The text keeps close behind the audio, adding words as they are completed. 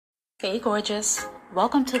Hey, gorgeous.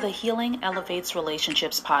 Welcome to the Healing Elevates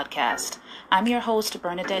Relationships podcast. I'm your host,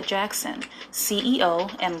 Bernadette Jackson,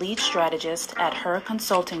 CEO and lead strategist at Her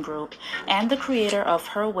Consulting Group and the creator of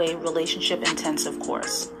Her Way Relationship Intensive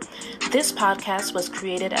course. This podcast was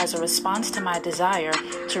created as a response to my desire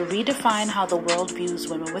to redefine how the world views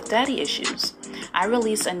women with daddy issues. I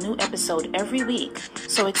release a new episode every week,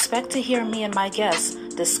 so expect to hear me and my guests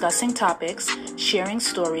discussing topics, sharing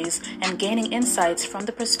stories, and gaining insights from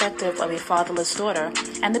the perspective of a fatherless daughter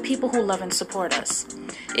and the people who love and support us.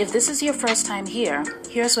 If this is your first time here,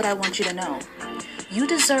 here's what I want you to know. You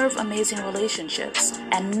deserve amazing relationships,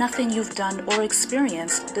 and nothing you've done or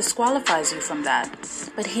experienced disqualifies you from that.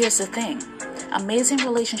 But here's the thing. Amazing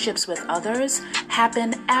relationships with others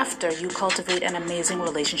happen after you cultivate an amazing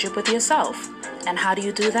relationship with yourself. And how do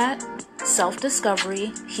you do that?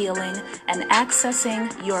 Self-discovery, healing, and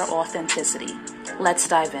accessing your authenticity. Let's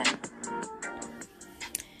dive in.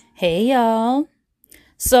 Hey, y'all.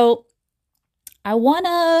 So I want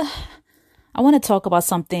to talk about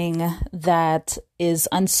something that is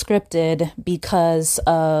unscripted because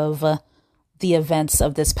of the events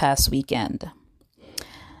of this past weekend.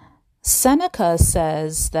 Seneca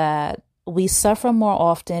says that we suffer more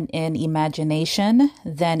often in imagination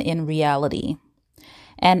than in reality.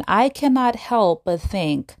 And I cannot help but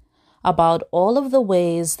think about all of the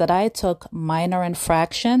ways that I took minor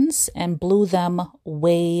infractions and blew them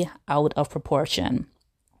way out of proportion.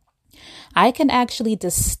 I can actually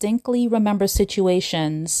distinctly remember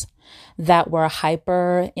situations that were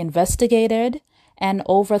hyper investigated and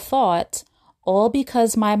overthought, all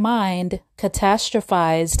because my mind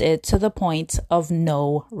catastrophized it to the point of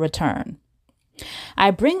no return. I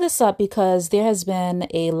bring this up because there has been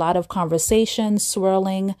a lot of conversation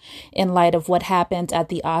swirling in light of what happened at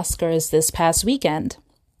the Oscars this past weekend.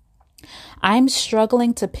 I'm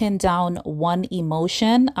struggling to pin down one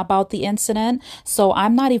emotion about the incident, so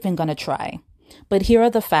I'm not even going to try. But here are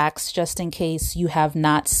the facts, just in case you have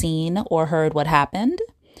not seen or heard what happened.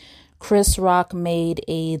 Chris Rock made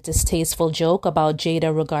a distasteful joke about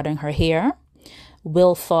Jada regarding her hair.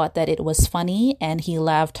 Will thought that it was funny, and he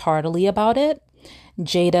laughed heartily about it.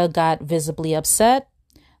 Jada got visibly upset.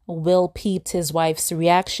 Will peeped his wife's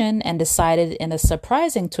reaction and decided, in a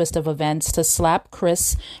surprising twist of events, to slap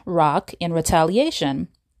Chris Rock in retaliation.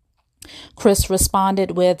 Chris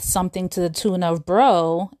responded with something to the tune of,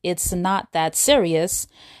 "Bro, it's not that serious."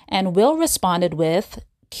 And Will responded with,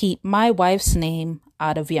 "Keep my wife's name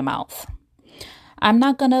out of your mouth." I'm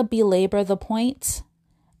not going to belabor the point,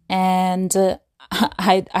 and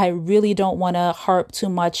I really don't want to harp too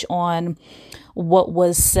much on what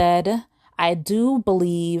was said. I do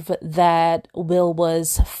believe that Will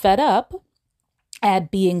was fed up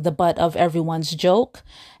at being the butt of everyone's joke,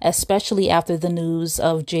 especially after the news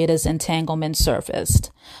of Jada's entanglement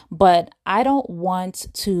surfaced. But I don't want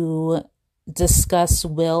to discuss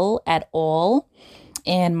Will at all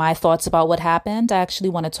in my thoughts about what happened. I actually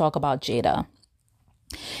want to talk about Jada.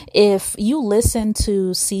 If you listen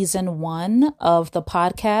to season 1 of the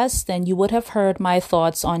podcast, then you would have heard my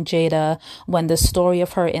thoughts on Jada when the story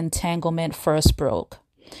of her entanglement first broke.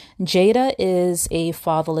 Jada is a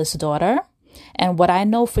fatherless daughter, and what I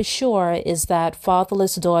know for sure is that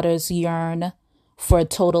fatherless daughters yearn for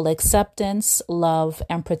total acceptance, love,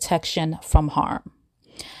 and protection from harm.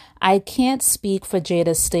 I can't speak for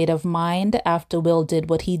Jada's state of mind after Will did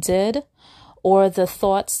what he did, or the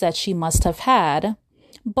thoughts that she must have had,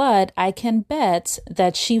 but I can bet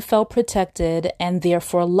that she felt protected and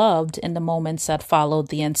therefore loved in the moments that followed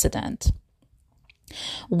the incident.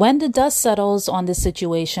 When the dust settles on the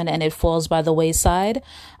situation and it falls by the wayside,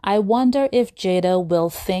 I wonder if Jada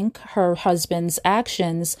will think her husband's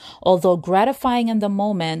actions, although gratifying in the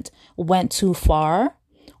moment, went too far,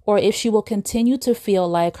 or if she will continue to feel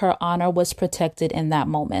like her honor was protected in that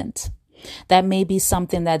moment. That may be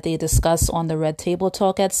something that they discuss on the Red Table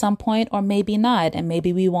Talk at some point, or maybe not, and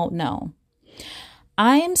maybe we won't know.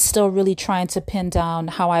 I am still really trying to pin down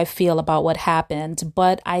how I feel about what happened,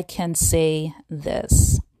 but I can say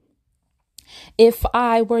this. If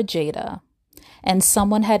I were Jada and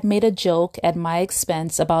someone had made a joke at my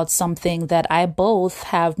expense about something that I both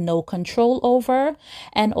have no control over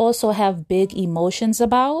and also have big emotions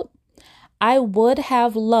about, I would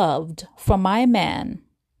have loved for my man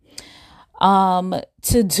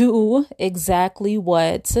to do exactly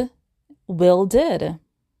what Will did.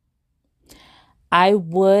 I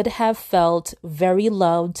would have felt very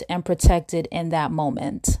loved and protected in that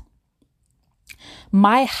moment.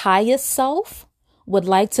 My highest self would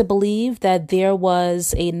like to believe that there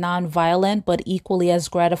was a nonviolent but equally as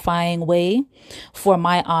gratifying way for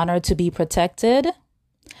my honor to be protected.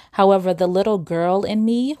 However, the little girl in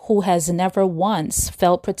me who has never once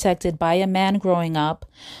felt protected by a man growing up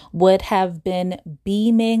would have been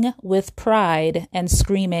beaming with pride and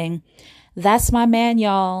screaming, "That's my man,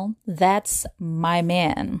 y'all. That's my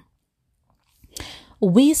man."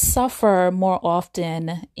 We suffer more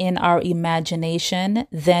often in our imagination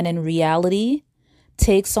than in reality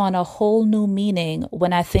takes on a whole new meaning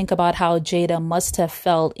when I think about how Jada must have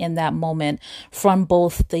felt in that moment from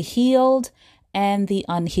both the healed and the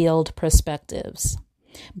unhealed perspectives.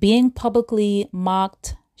 Being publicly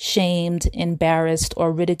mocked, shamed, embarrassed,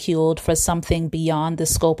 or ridiculed for something beyond the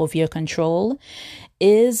scope of your control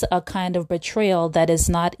is a kind of betrayal that is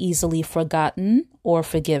not easily forgotten or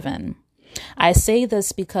forgiven. I say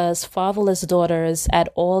this because fatherless daughters at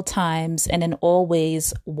all times and in all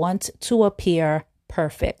ways want to appear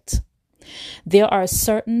perfect. There are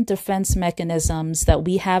certain defense mechanisms that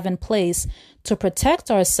we have in place to protect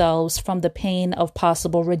ourselves from the pain of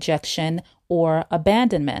possible rejection or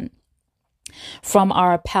abandonment. From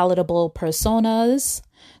our palatable personas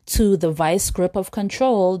to the vice grip of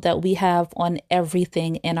control that we have on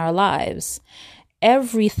everything in our lives.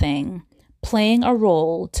 Everything playing a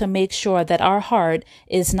role to make sure that our heart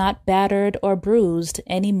is not battered or bruised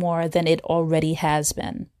any more than it already has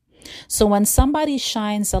been. So when somebody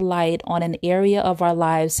shines a light on an area of our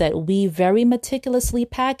lives that we very meticulously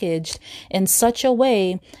packaged in such a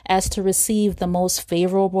way as to receive the most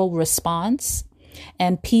favorable response,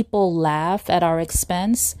 and people laugh at our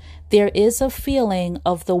expense, there is a feeling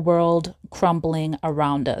of the world crumbling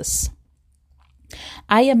around us.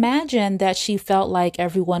 I imagine that she felt like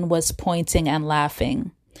everyone was pointing and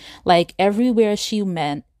laughing, like everywhere she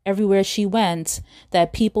went,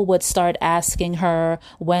 that people would start asking her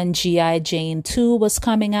when G.I. Jane 2 was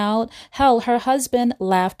coming out. Hell, her husband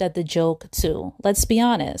laughed at the joke too. Let's be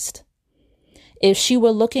honest. If she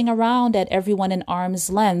were looking around at everyone in arm's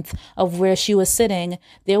length of where she was sitting,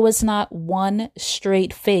 there was not one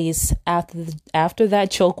straight face after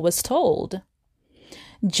that joke was told.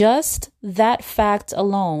 Just that fact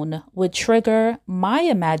alone would trigger my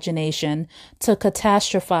imagination to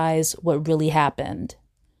catastrophize what really happened.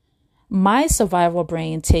 My survival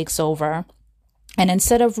brain takes over, and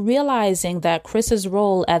instead of realizing that Chris's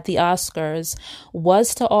role at the Oscars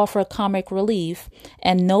was to offer comic relief,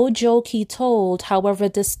 and no joke he told, however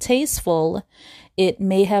distasteful it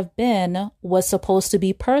may have been, was supposed to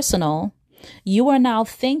be personal, you are now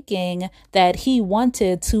thinking that he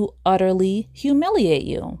wanted to utterly humiliate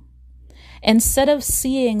you. Instead of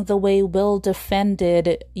seeing the way Will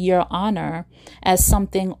defended your honor as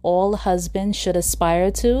something all husbands should aspire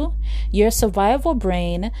to, your survival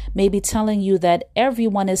brain may be telling you that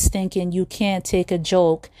everyone is thinking you can't take a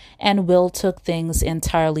joke and Will took things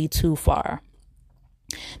entirely too far.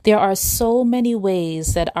 There are so many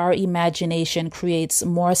ways that our imagination creates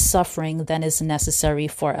more suffering than is necessary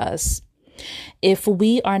for us. If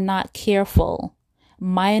we are not careful,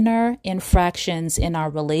 minor infractions in our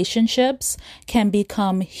relationships can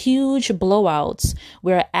become huge blowouts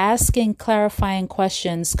where asking clarifying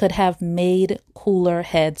questions could have made cooler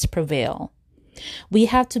heads prevail. We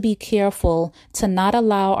have to be careful to not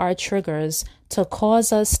allow our triggers to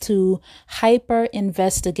cause us to hyper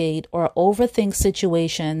investigate or overthink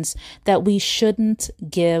situations that we shouldn't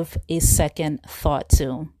give a second thought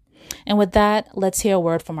to. And with that, let's hear a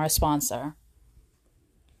word from our sponsor.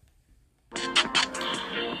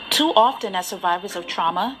 Too often as survivors of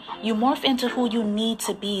trauma, you morph into who you need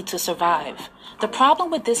to be to survive. The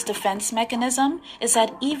problem with this defense mechanism is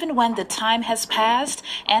that even when the time has passed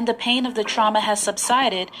and the pain of the trauma has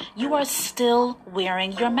subsided, you are still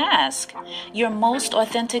wearing your mask. Your most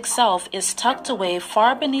authentic self is tucked away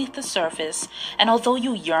far beneath the surface, and although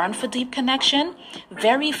you yearn for deep connection,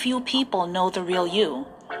 very few people know the real you.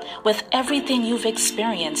 With everything you've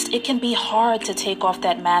experienced, it can be hard to take off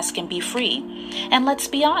that mask and be free. And let's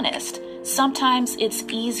be honest, sometimes it's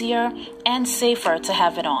easier and safer to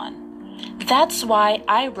have it on. That's why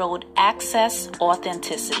I wrote Access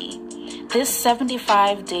Authenticity. This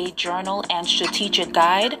 75-day journal and strategic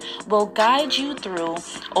guide will guide you through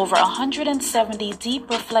over 170 deep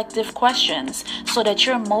reflective questions so that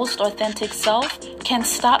your most authentic self can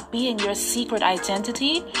stop being your secret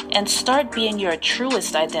identity and start being your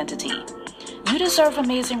truest identity. You deserve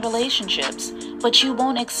amazing relationships, but you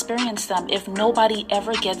won't experience them if nobody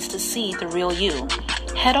ever gets to see the real you.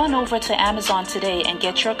 Head on over to Amazon today and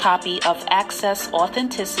get your copy of Access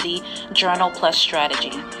Authenticity Journal Plus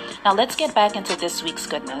Strategy. Now let's get back into this week's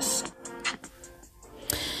goodness.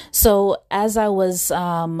 So as I was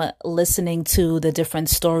listening to the different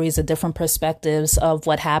stories, the different perspectives of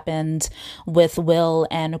what happened with Will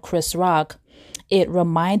and Chris Rock, it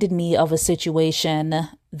reminded me of a situation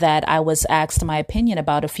that I was asked my opinion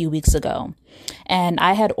about a few weeks ago. And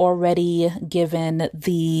I had already given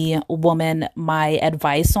the woman my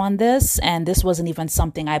advice on this, and this wasn't even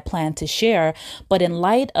something I planned to share. But in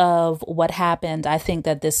light of what happened, I think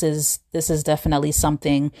that this is definitely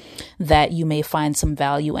something that you may find some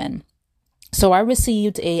value in. So I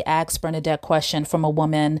received a Ask Bernadette question from a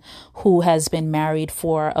woman who has been married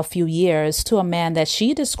for a few years to a man that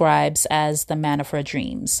she describes as the man of her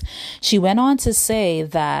dreams. She went on to say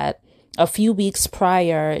that a few weeks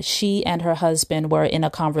prior, she and her husband were in a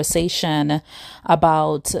conversation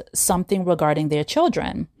about something regarding their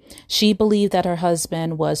children. She believed that her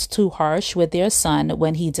husband was too harsh with their son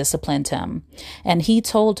when he disciplined him. And he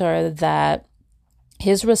told her that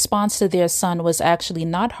his response to their son was actually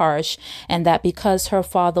not harsh, and that because her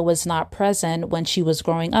father was not present when she was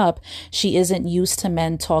growing up, she isn't used to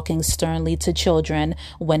men talking sternly to children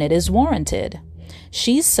when it is warranted.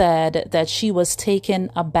 She said that she was taken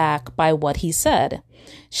aback by what he said.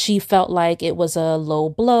 She felt like it was a low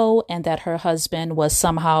blow and that her husband was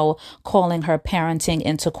somehow calling her parenting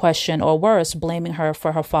into question, or worse, blaming her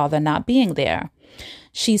for her father not being there.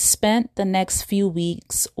 She spent the next few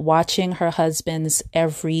weeks watching her husband's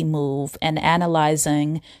every move and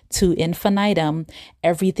analyzing to infinitum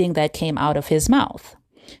everything that came out of his mouth.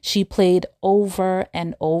 She played over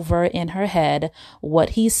and over in her head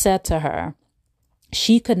what he said to her.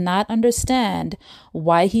 She could not understand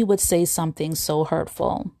why he would say something so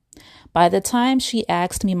hurtful. By the time she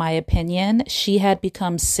asked me my opinion, she had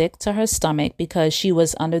become sick to her stomach because she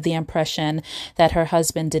was under the impression that her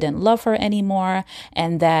husband didn't love her anymore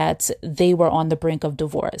and that they were on the brink of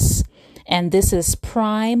divorce. And this is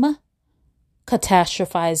prime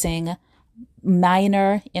catastrophizing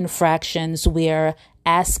minor infractions where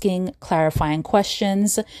asking clarifying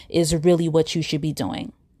questions is really what you should be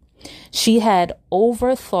doing. She had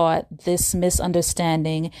overthought this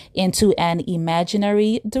misunderstanding into an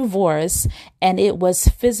imaginary divorce, and it was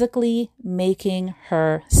physically making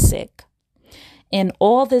her sick. In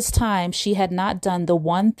all this time, she had not done the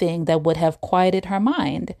one thing that would have quieted her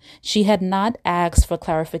mind. She had not asked for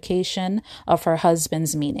clarification of her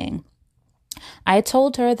husband's meaning. I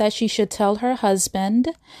told her that she should tell her husband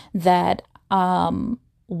that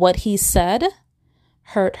what he said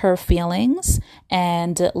hurt her feelings,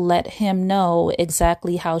 and let him know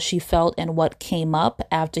exactly how she felt and what came up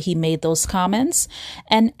after he made those comments,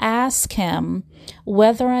 and ask him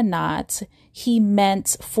whether or not he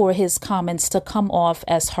meant for his comments to come off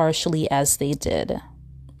as harshly as they did.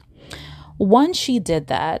 Once she did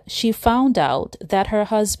that, she found out that her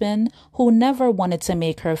husband, who never wanted to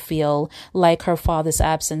make her feel like her father's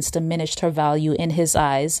absence diminished her value in his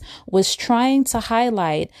eyes, was trying to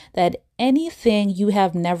highlight that anything you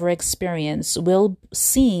have never experienced will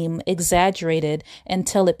seem exaggerated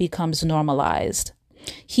until it becomes normalized.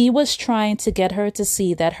 He was trying to get her to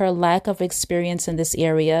see that her lack of experience in this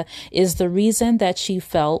area is the reason that she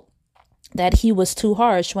felt that he was too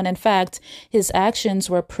harsh, when in fact his actions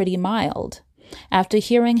were pretty mild. After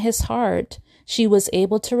hearing his heart, she was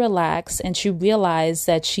able to relax, and she realized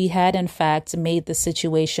that she had in fact made the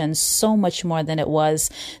situation so much more than it was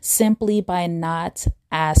simply by not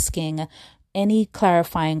asking any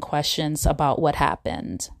clarifying questions about what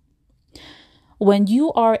happened. When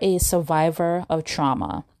you are a survivor of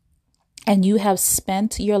trauma, and you have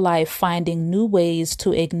spent your life finding new ways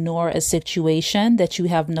to ignore a situation that you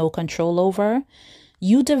have no control over,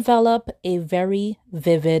 you develop a very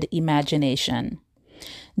vivid imagination.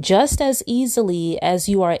 Just as easily as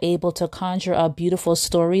you are able to conjure up beautiful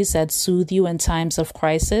stories that soothe you in times of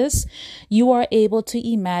crisis, you are able to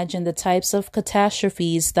imagine the types of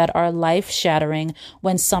catastrophes that are life-shattering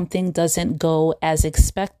when something doesn't go as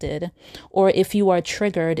expected, or if you are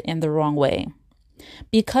triggered in the wrong way.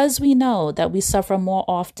 Because we know that we suffer more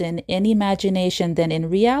often in imagination than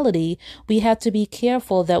in reality, we have to be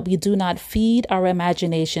careful that we do not feed our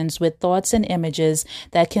imaginations with thoughts and images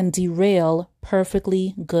that can derail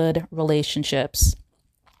perfectly good relationships.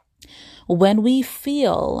 When we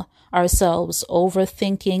feel ourselves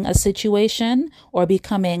overthinking a situation or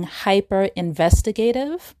becoming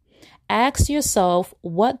hyper-investigative, ask yourself,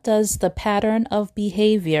 what does the pattern of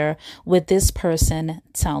behavior with this person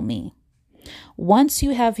tell me? Once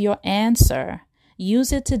you have your answer,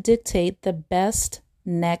 use it to dictate the best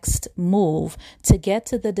next move to get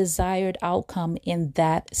to the desired outcome in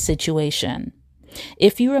that situation.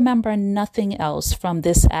 If you remember nothing else from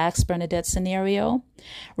this Ask Bernadette scenario,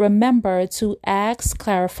 remember to ask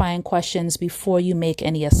clarifying questions before you make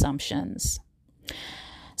any assumptions.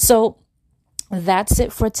 So, That's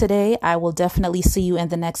it for today. I will definitely see you in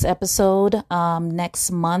the next episode. Next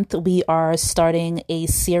month, we are starting a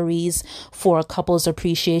series for Couples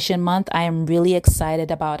Appreciation Month. I am really excited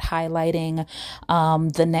about highlighting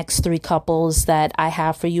the next 3 couples that I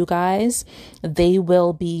have for you guys. They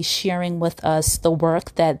will be sharing with us the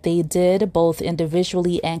work that they did both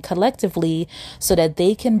individually and collectively so that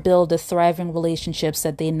they can build the thriving relationships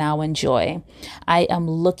that they now enjoy. I am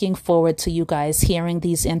looking forward to you guys hearing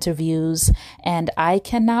these interviews, and I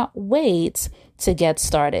cannot wait to get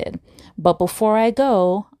started. But before I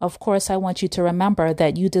go, of course, I want you to remember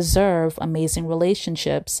that you deserve amazing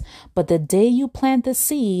relationships, but the day you plant the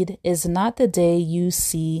seed is not the day you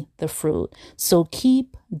see the fruit. So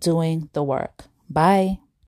keep doing the work. Bye.